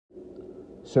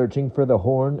Searching for the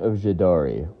Horn of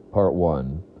Darri, Part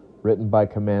 1, written by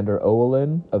Commander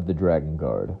Oholin of the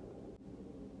Dargongaurd.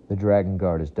 The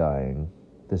Dargongaurd is dying.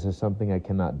 This is something I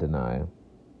cannot deny,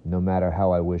 no matter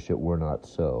how I wish it were not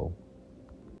so.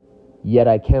 Yet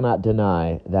I cannot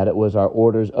deny that it was our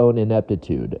Order's own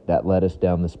ineptitude that led us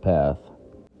down this path.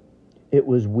 It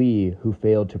was we who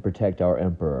failed to protect our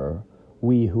Emperor,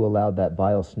 we who allowed that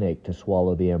vile snake to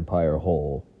swallow the Empire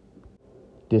whole.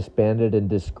 Disbanded and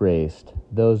disgraced,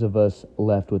 those of us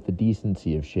left with the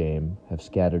decency of shame have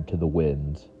scattered to the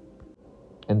winds.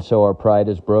 And so our pride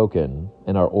is broken,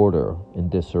 and our order in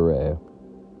disarray.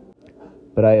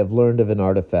 But I have learned of an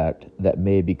artifact that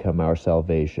may become our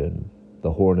salvation,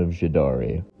 the Horn of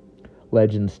Darri.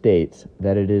 Legend states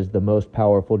that it is the most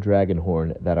powerful dragon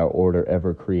horn that our order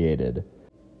ever created,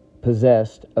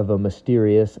 possessed of a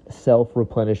mysterious,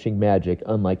 self-replenishing magic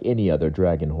unlike any other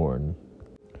dragon horn.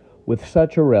 With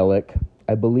such a relic,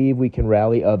 I believe we can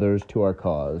rally others to our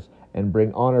cause and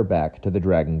bring honor back to the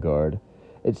Dargongaurd.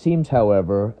 It seems,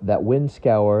 however, that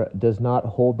Windscour does not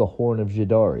hold the Horn of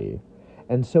Darri,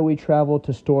 and so we travel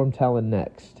to Stormtalon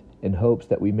next, in hopes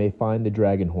that we may find the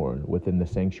dragon horn within the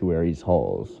sanctuary's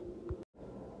halls.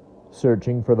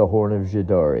 Searching for the Horn of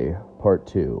Darri, Part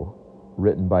 2,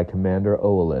 written by Commander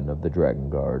Oholin of the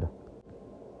Dargongaurd.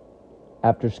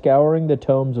 After scouring the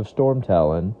tomes of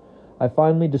Stormtalon, I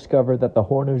finally discovered that the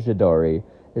Horn of Darri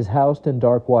is housed in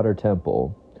Darkwater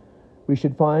Temple. We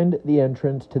should find the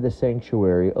entrance to the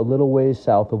sanctuary a little ways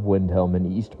south of Windhelm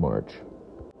and Eastmarch.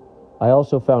 I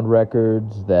also found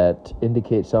records that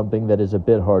indicate something that is a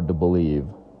bit hard to believe.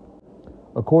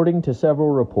 According to several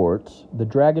reports, the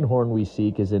dragon horn we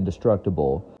seek is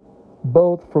indestructible,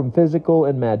 both from physical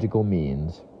and magical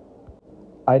means.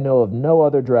 I know of no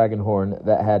other dragon horn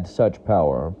that had such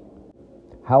power.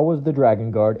 How was the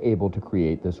Dargongaurd able to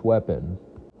create this weapon?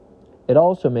 It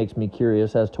also makes me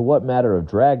curious as to what matter of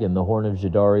dragon the Horn of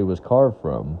Darri was carved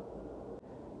from.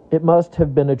 It must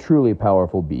have been a truly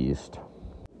powerful beast.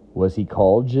 Was he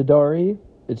called Darri?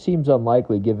 It seems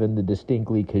unlikely given the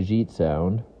distinctly Khajiit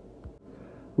sound.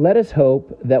 Let us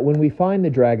hope that when we find the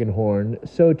dragon horn,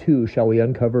 so too shall we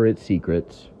uncover its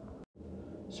secrets.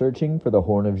 Searching for the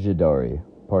Horn of Darri,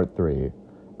 Part 3,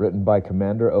 written by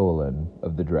Commander Oholin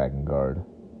of the Dargongaurd.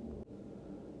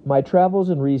 My travels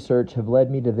and research have led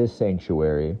me to this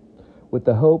sanctuary, with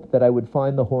the hope that I would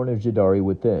find the Horn of Darri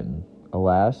within.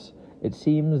 Alas, it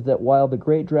seems that while the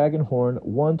great dragon horn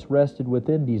once rested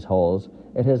within these halls,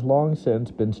 it has long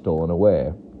since been stolen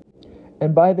away.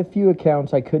 And by the few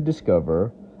accounts I could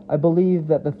discover, I believe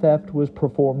that the theft was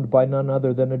performed by none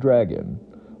other than a dragon.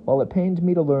 While it pains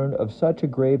me to learn of such a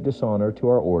grave dishonor to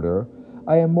our order,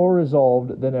 I am more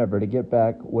resolved than ever to get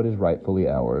back what is rightfully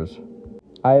ours.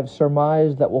 I have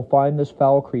surmised that we'll find this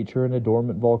foul creature in a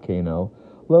dormant volcano,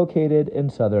 located in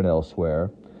southern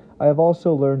Elsewhere. I have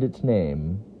also learned its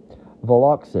name,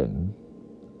 Voloxin.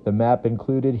 The map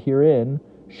included herein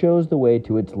shows the way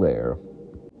to its lair.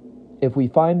 If we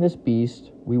find this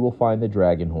beast, we will find the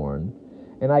dragon horn,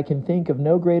 and I can think of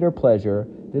no greater pleasure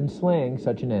than slaying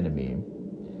such an enemy.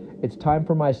 It's time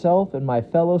for myself and my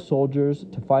fellow soldiers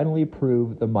to finally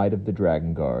prove the might of the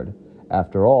Dargongaurd.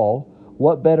 After all,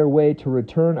 what better way to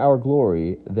return our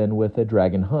glory than with a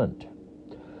dragon hunt?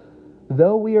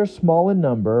 Though we are small in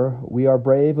number, we are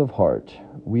brave of heart.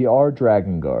 We are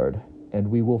Dargongaurd, and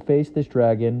we will face this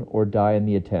dragon or die in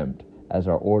the attempt, as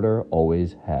our order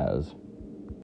always has.